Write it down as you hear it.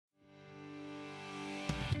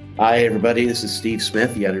Hi, everybody. This is Steve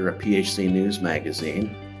Smith, the editor of PHC News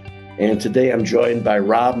Magazine. And today I'm joined by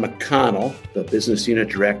Rob McConnell, the Business Unit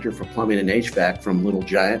Director for Plumbing and HVAC from Little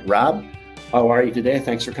Giant. Rob, how are you today?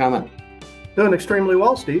 Thanks for coming. Doing extremely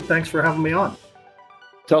well, Steve. Thanks for having me on.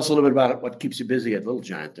 Tell us a little bit about what keeps you busy at Little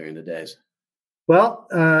Giant during the days. Well,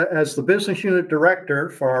 as the Business Unit Director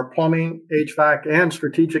for our Plumbing, HVAC, and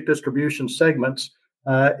Strategic Distribution segments,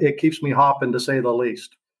 it keeps me hopping, to say the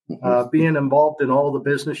least. Being involved in all the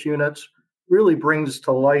business units really brings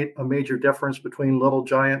to light a major difference between Little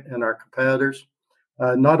Giant and our competitors.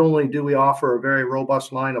 Not only do we offer a very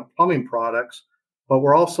robust line of plumbing products, but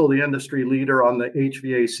we're also the industry leader on the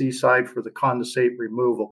HVAC side for the condensate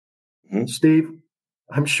removal. Steve,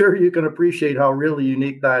 I'm sure you can appreciate how really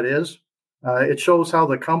unique that is. It shows how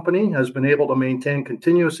the company has been able to maintain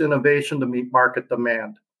continuous innovation to meet market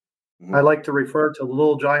demand. I like to refer to the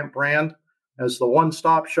Little Giant brand as the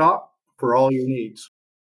one-stop shop for all your needs.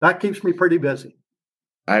 That keeps me pretty busy.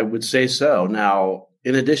 I would say so. Now,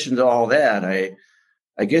 in addition to all that,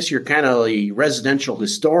 I guess you're kind of a residential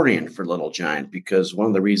historian for Little Giant, because one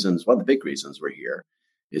of the big reasons we're here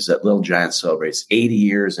is that Little Giant celebrates 80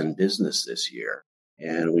 years in business this year.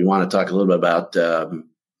 And we want to talk a little bit about the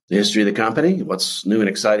history of the company, what's new and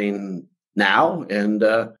exciting now, and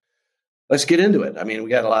let's get into it. I mean, we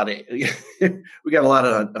got a lot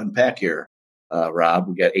to unpack here, Rob.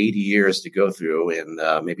 We got 80 years to go through in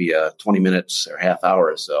maybe 20 minutes or half hour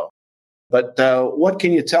or so. But what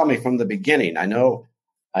can you tell me from the beginning? I know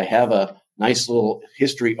I have a nice little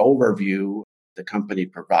history overview the company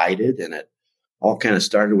provided, and it all kind of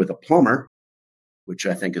started with a plumber, which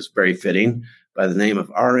I think is very fitting, by the name of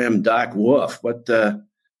R.M. Doc Wolf. What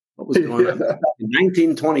was going on? In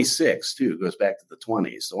 1926, too, goes back to the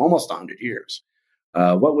 20s, so almost 100 years.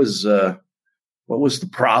 What was the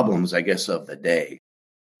problems, I guess, of the day?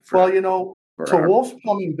 Wolf's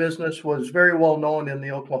plumbing business was very well known in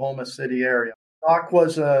the Oklahoma City area. Doc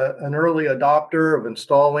was an early adopter of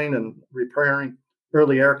installing and repairing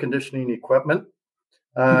early air conditioning equipment.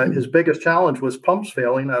 His biggest challenge was pumps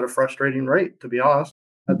failing at a frustrating rate, to be honest.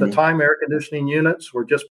 At the time, air conditioning units were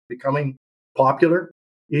just becoming popular.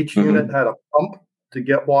 Each unit had a pump to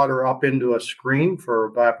get water up into a screen for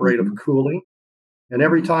evaporative cooling. And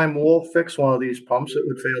every time Wolf fixed one of these pumps, it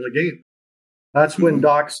would fail again. That's when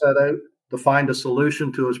Doc set out to find a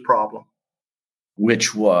solution to his problem.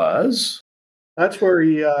 Which was? That's where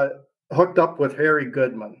he hooked up with Harry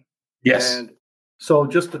Goodman. Yes. And so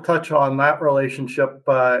just to touch on that relationship,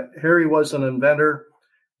 Harry was an inventor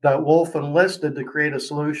that Wolf enlisted to create a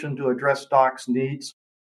solution to address Doc's needs.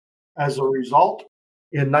 As a result,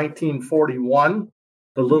 in 1941,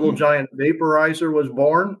 the Little Giant Vaporizer was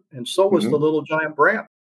born, and so was the Little Giant brand.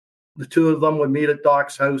 The two of them would meet at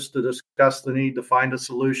Doc's house to discuss the need to find a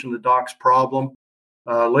solution to Doc's problem.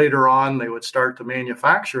 Later on, they would start to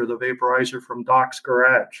manufacture the vaporizer from Doc's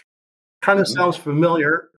garage. Kind of sounds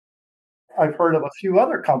familiar. I've heard of a few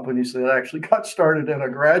other companies that actually got started in a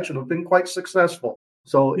garage and have been quite successful.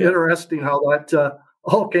 So interesting how that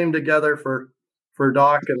all came together for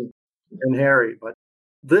Doc and Harry. But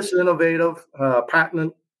this innovative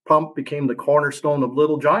patented pump became the cornerstone of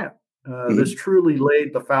Little Giant. This truly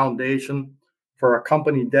laid the foundation for a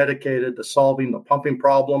company dedicated to solving the pumping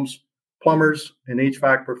problems plumbers and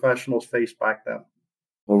HVAC professionals faced back then.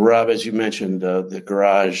 Well, Rob, as you mentioned, the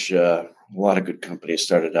garage, a lot of good companies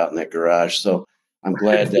started out in that garage. So I'm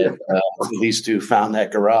glad that these two found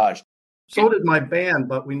that garage. So did my band,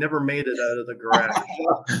 but we never made it out of the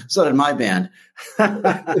garage. So did my band.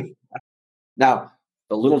 Now,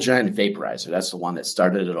 the Little Giant Vaporizer, that's the one that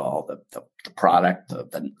started it all, the product,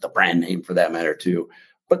 the brand name for that matter, too.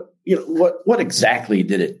 But what exactly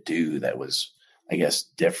did it do that was, I guess,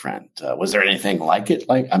 different? Was there anything like it?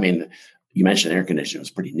 You mentioned air conditioning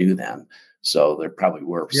was pretty new then, so there probably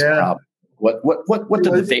were some problems. What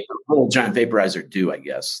did the Little Giant Vaporizer do, I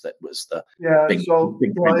guess, that was the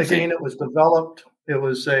big thing? It was developed. It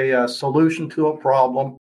was a solution to a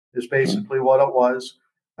problem is basically what it was.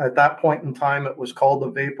 At that point in time, it was called the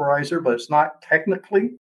vaporizer, but it's not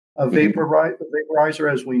technically a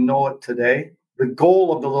vaporizer as we know it today. The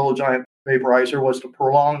goal of the Little Giant Vaporizer was to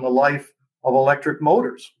prolong the life of electric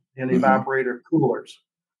motors in evaporator coolers.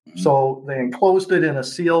 So they enclosed it in a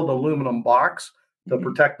sealed aluminum box to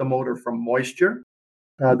protect the motor from moisture.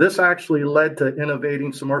 This actually led to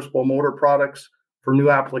innovating submersible motor products for new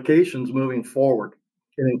applications moving forward.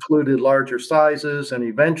 It included larger sizes and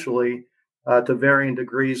eventually to varying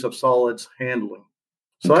degrees of solids handling.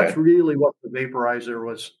 So that's really what the vaporizer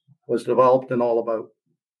was developed and all about.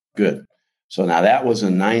 Good. So now that was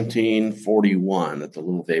in 1941 that the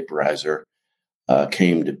little vaporizer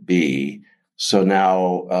came to be. So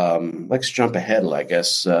now let's jump ahead. I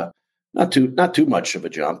guess not too much of a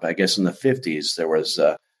jump. I guess in the 50s there was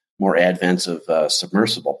more advent of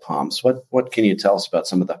submersible pumps. What can you tell us about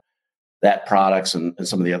some of that products and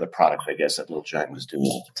some of the other products, I guess, that Little Giant was doing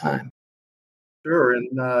at the time? Sure. In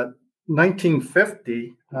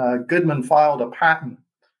 1950, Goodman filed a patent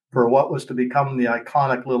for what was to become the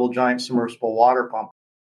iconic Little Giant submersible water pump.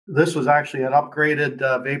 This was actually an upgraded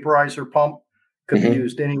vaporizer pump. Could be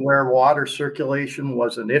used anywhere water circulation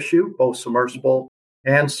was an issue, both submersible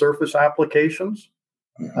and surface applications.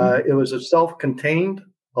 It was a self-contained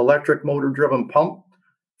electric motor-driven pump,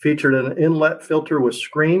 featured an inlet filter with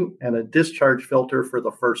screen and a discharge filter for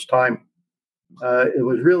the first time. It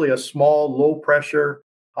was really a small, low-pressure,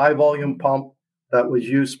 high-volume pump that was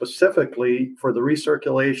used specifically for the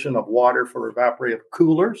recirculation of water for evaporative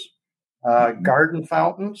coolers, garden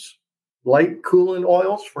fountains, light coolant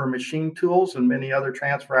oils for machine tools, and many other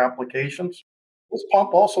transfer applications. This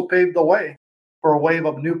pump also paved the way for a wave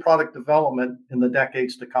of new product development in the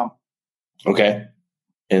decades to come. Okay.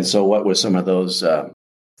 And so what were some of those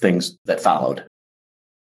things that followed?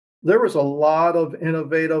 There was a lot of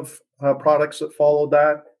innovative products that followed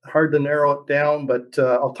that. Hard to narrow it down, but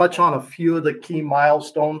I'll touch on a few of the key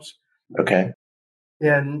milestones. Okay.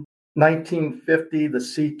 In 1950, the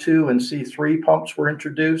C2 and C3 pumps were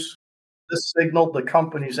introduced. This signaled the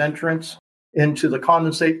company's entrance into the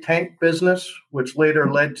condensate tank business, which later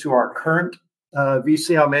led to our current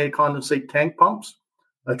VCMA condensate tank pumps,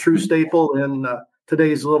 a true staple in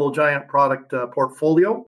today's Little Giant product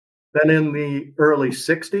portfolio. Then in the early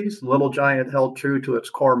 60s, Little Giant held true to its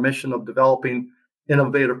core mission of developing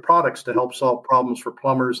innovative products to help solve problems for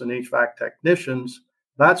plumbers and HVAC technicians.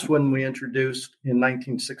 That's when we introduced in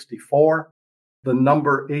 1964 the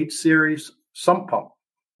number 8 series sump pump.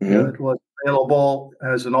 It was available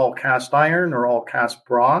as an all cast iron or all cast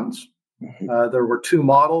bronze. There were 2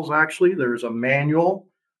 models, actually. There's a manual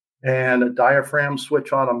and a diaphragm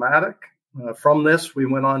switch automatic. From this, we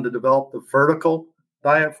went on to develop the vertical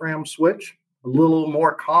diaphragm switch, a little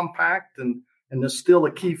more compact, and is still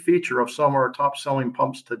a key feature of some of our top-selling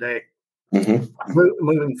pumps today.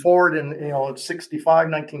 Moving forward in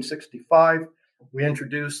 1965, we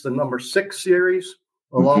introduced the number 6 series,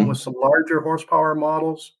 along with some larger horsepower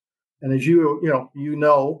models. And as you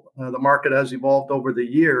know, the market has evolved over the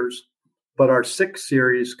years, but our 6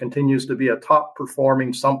 series continues to be a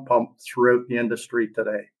top-performing sump pump throughout the industry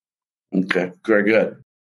today. Okay, very good.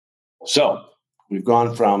 So we've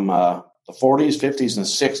gone from the 40s, 50s, and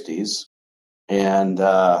 60s, and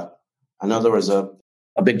I know there was a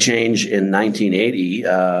big change in 1980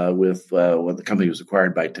 with when the company was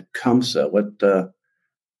acquired by Tecumseh.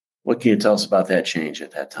 What can you tell us about that change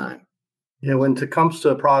at that time? Yeah, when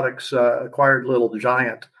Tecumseh Products acquired Little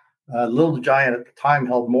Giant at the time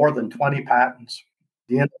held more than 20 patents.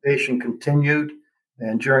 The innovation continued,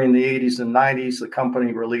 and during the 80s and 90s, the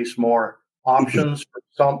company released more options for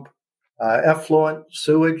sump, effluent,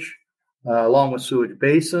 sewage, along with sewage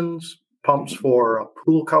basins, pumps for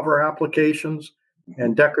pool cover applications,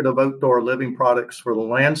 and decorative outdoor living products for the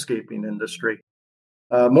landscaping industry.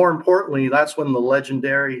 More importantly, that's when the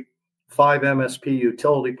legendary 5 MSP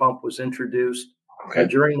utility pump was introduced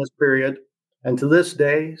during this period, and to this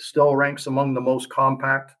day still ranks among the most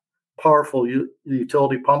compact, powerful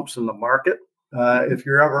utility pumps in the market. If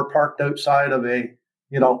you're ever parked outside of a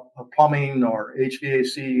plumbing or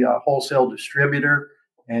HVAC wholesale distributor,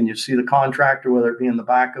 and you see the contractor, whether it be in the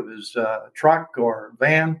back of his truck or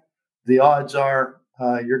van, the odds are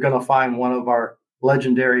you're going to find one of our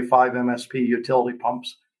legendary 5 MSP utility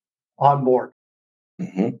pumps on board.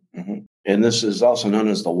 And this is also known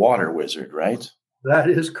as the Water Wizard, right? That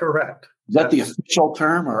is correct. Is that the official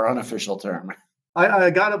term or unofficial term?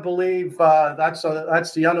 I got to believe that's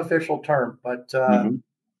the unofficial term. But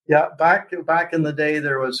yeah, back in the day,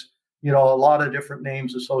 there was a lot of different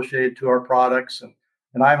names associated to our products,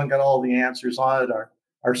 and I haven't got all the answers on it.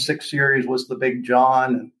 Our 6 series was the Big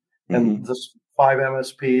John, and this 5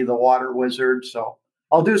 MSP, the Water Wizard. So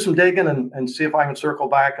I'll do some digging and see if I can circle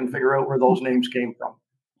back and figure out where those names came from.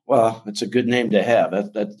 Well, it's a good name to have.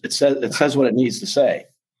 It says what it needs to say.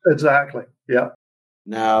 Exactly. Yeah.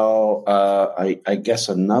 Now, I guess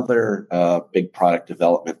another big product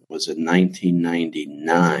development was in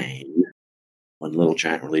 1999 when Little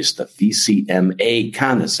Giant released the VCMA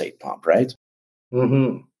condensate pump, right?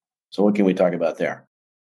 So what can we talk about there?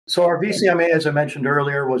 So our VCMA, as I mentioned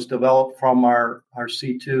earlier, was developed from our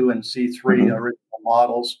C2 and C3 original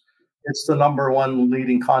models. It's the number 1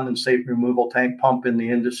 leading condensate removal tank pump in the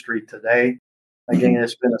industry today. Again,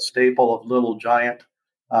 it's been a staple of Little Giant.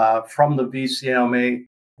 From the VCMA,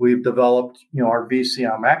 we've developed, our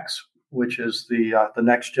VCMX, which is the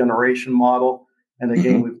next generation model. And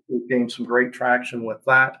again, we've gained some great traction with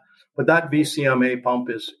that. But that VCMA pump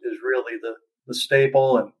is really the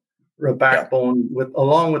staple and the backbone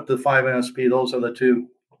along with the 5-NSP. Those are the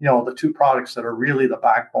two products that are really the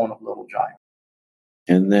backbone of Little Giant.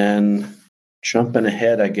 And then jumping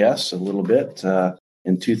ahead, I guess, a little bit,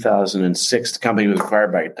 in 2006, the company was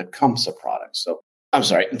acquired by Tecumseh Products. So, I'm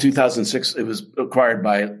sorry, in 2006, it was acquired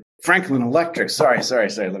by Franklin Electric. Sorry.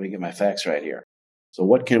 Let me get my facts right here. So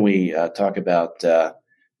what can we talk about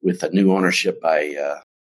with the new ownership by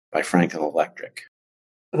Franklin Electric?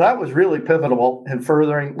 That was really pivotal in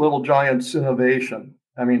furthering Little Giant's innovation.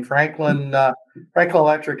 I mean, Franklin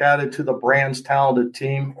Electric added to the brand's talented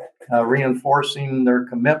team, reinforcing their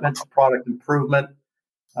commitment to product improvement,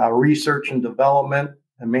 research and development,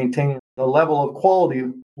 and maintaining the level of quality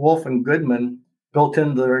Wolf and Goodman built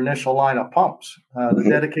into their initial line of pumps. The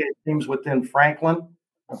dedicated teams within Franklin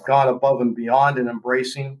have gone above and beyond in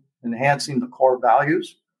enhancing the core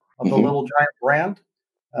values of the Little Giant brand.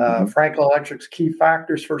 Franklin Electric's key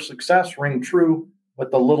factors for success ring true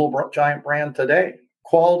with the Little Giant brand today: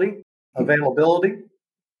 quality, availability,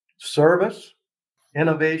 service,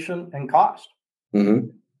 innovation, and cost.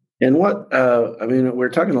 And we're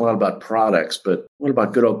talking a lot about products, but what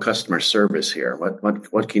about good old customer service here?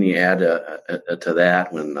 What can you add to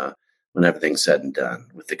that when everything's said and done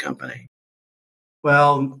with the company?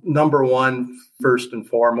 Well, number one, first and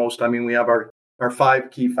foremost, I mean, we have our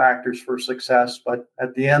 5 key factors for success, but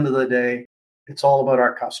at the end of the day, it's all about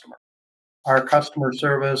our customer. Our customer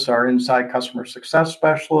service, our inside customer success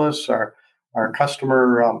specialists, our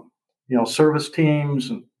customer service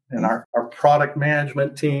teams, and our product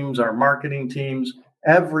management teams, our marketing teams.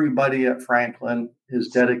 Everybody at Franklin is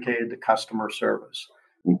dedicated to customer service.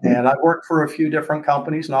 And I've worked for a few different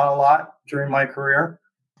companies, not a lot during my career.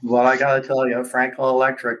 But I got to tell you, Franklin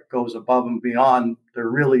Electric goes above and beyond. There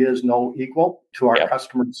really is no equal to our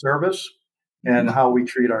customer service and how we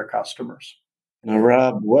treat our customers. Now,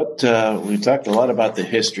 Rob, we talked a lot about the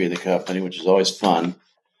history of the company, which is always fun.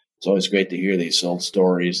 It's always great to hear these old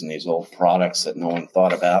stories and these old products that no one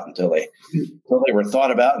thought about until they were thought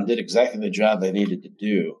about and did exactly the job they needed to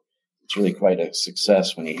do. It's really quite a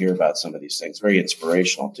success when you hear about some of these things. Very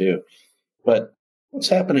inspirational too. But what's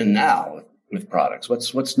happening now with products?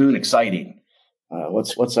 What's new and exciting?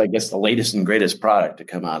 What's I guess the latest and greatest product to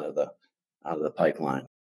come out of the pipeline?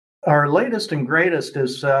 Our latest and greatest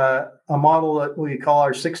is a model that we call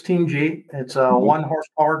our 16G. It's a 1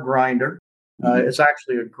 horsepower grinder. It's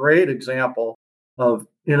actually a great example of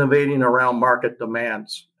innovating around market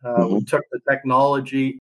demands. We took the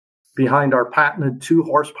technology behind our patented 2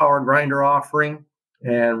 horsepower grinder offering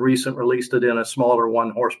and recently released it in a smaller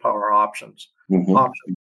 1 horsepower option.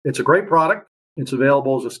 It's a great product. It's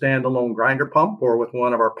available as a standalone grinder pump or with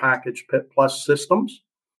one of our packaged Pit Plus systems.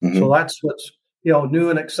 So that's what's new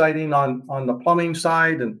and exciting on the plumbing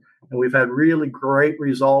side, and we've had really great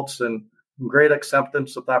results and great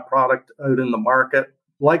acceptance of that product out in the market.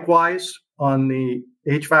 Likewise, on the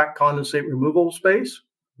HVAC condensate removal space,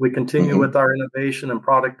 we continue with our innovation and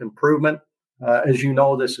product improvement. As you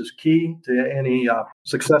know, this is key to any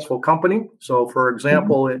successful company. So, for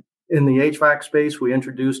example, in the HVAC space, we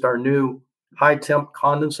introduced our new high-temp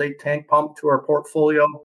condensate tank pump to our portfolio.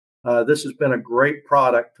 This has been a great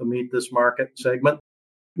product to meet this market segment.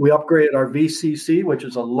 We upgraded our VCC, which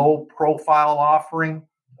is a low-profile offering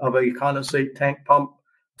of a condensate tank pump,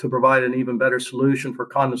 to provide an even better solution for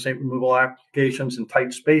condensate removal applications in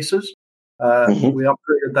tight spaces. We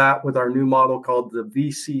upgraded that with our new model called the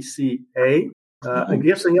VCC-A. I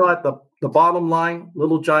guess, at the bottom line,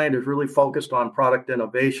 Little Giant is really focused on product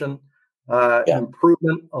innovation,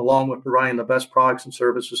 improvement, along with providing the best products and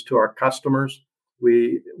services to our customers.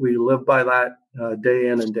 We live by that day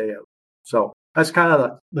in and day out. So that's kind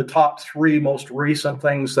of the top 3 most recent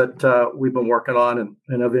things that we've been working on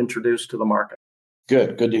and have introduced to the market.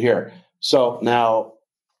 Good to hear. So now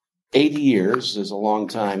 80 years is a long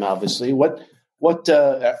time, obviously. What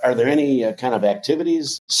are there any kind of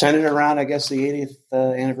activities centered around, I guess, the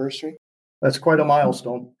 80th anniversary? That's quite a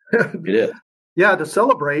milestone. It is. Yeah, to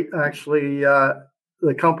celebrate, actually,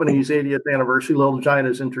 the company's 80th anniversary, Little Giant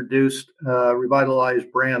has introduced revitalized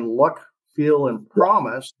brand look, feel, and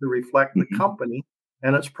promise to reflect the company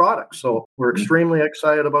and its products. So we're extremely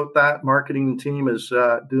excited about that. Marketing team is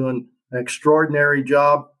doing an extraordinary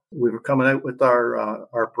job. We're coming out with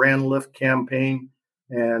our brand lift campaign,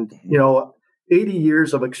 and 80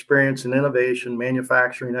 years of experience in innovation,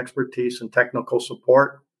 manufacturing expertise, and technical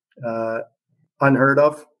support, unheard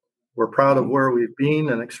of. We're proud of where we've been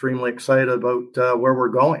and extremely excited about where we're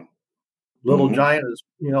going. Little Giant is,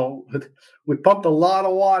 we pumped a lot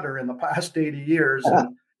of water in the past 80 years,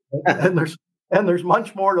 and there's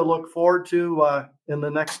much more to look forward to in the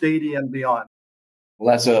next 80 and beyond.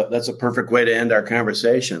 Well, that's a perfect way to end our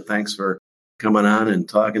conversation. Thanks for coming on and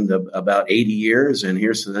talking about 80 years, and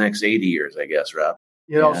here's to the next 80 years, I guess, Rob.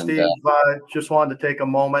 Steve, just wanted to take a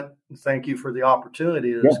moment and thank you for the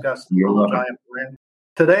opportunity to discuss the Little Giant brand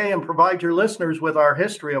today and provide your listeners with our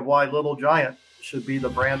history of why Little Giant should be the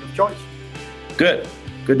brand of choice. Good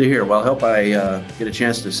to hear. Well, I hope I get a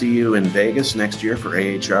chance to see you in Vegas next year for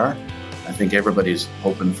AHR. I think everybody's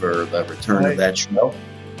hoping for the return of that show.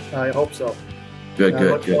 I hope so. Good. I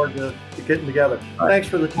look forward to getting together. Thanks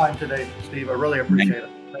for the time today, Steve. I really appreciate it.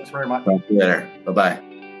 Thanks very much. Talk to you later. Bye-bye.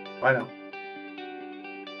 Bye now.